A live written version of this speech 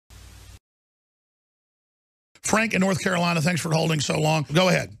Frank in North Carolina, thanks for holding so long. Go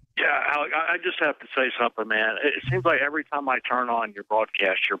ahead. Yeah, Alec, I just have to say something, man. It seems like every time I turn on your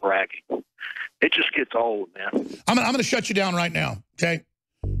broadcast, you're bragging. It just gets old, man. I'm going to shut you down right now, okay?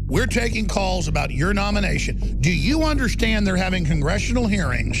 We're taking calls about your nomination. Do you understand they're having congressional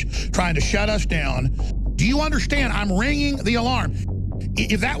hearings trying to shut us down? Do you understand I'm ringing the alarm?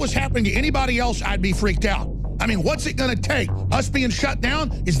 If that was happening to anybody else, I'd be freaked out. I mean, what's it going to take? Us being shut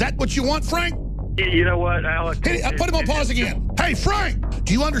down? Is that what you want, Frank? You know what, Alex? Hey, put him on pause again. Hey, Frank,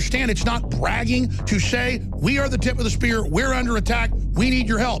 do you understand it's not bragging to say we are the tip of the spear, we're under attack, we need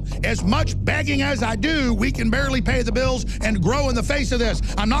your help? As much begging as I do, we can barely pay the bills and grow in the face of this.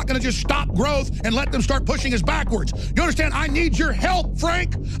 I'm not going to just stop growth and let them start pushing us backwards. You understand? I need your help,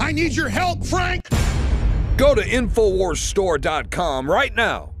 Frank. I need your help, Frank. Go to InfoWarsStore.com right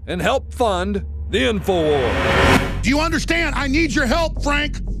now and help fund the InfoWars. Do you understand? I need your help,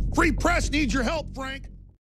 Frank. Free press needs your help, Frank.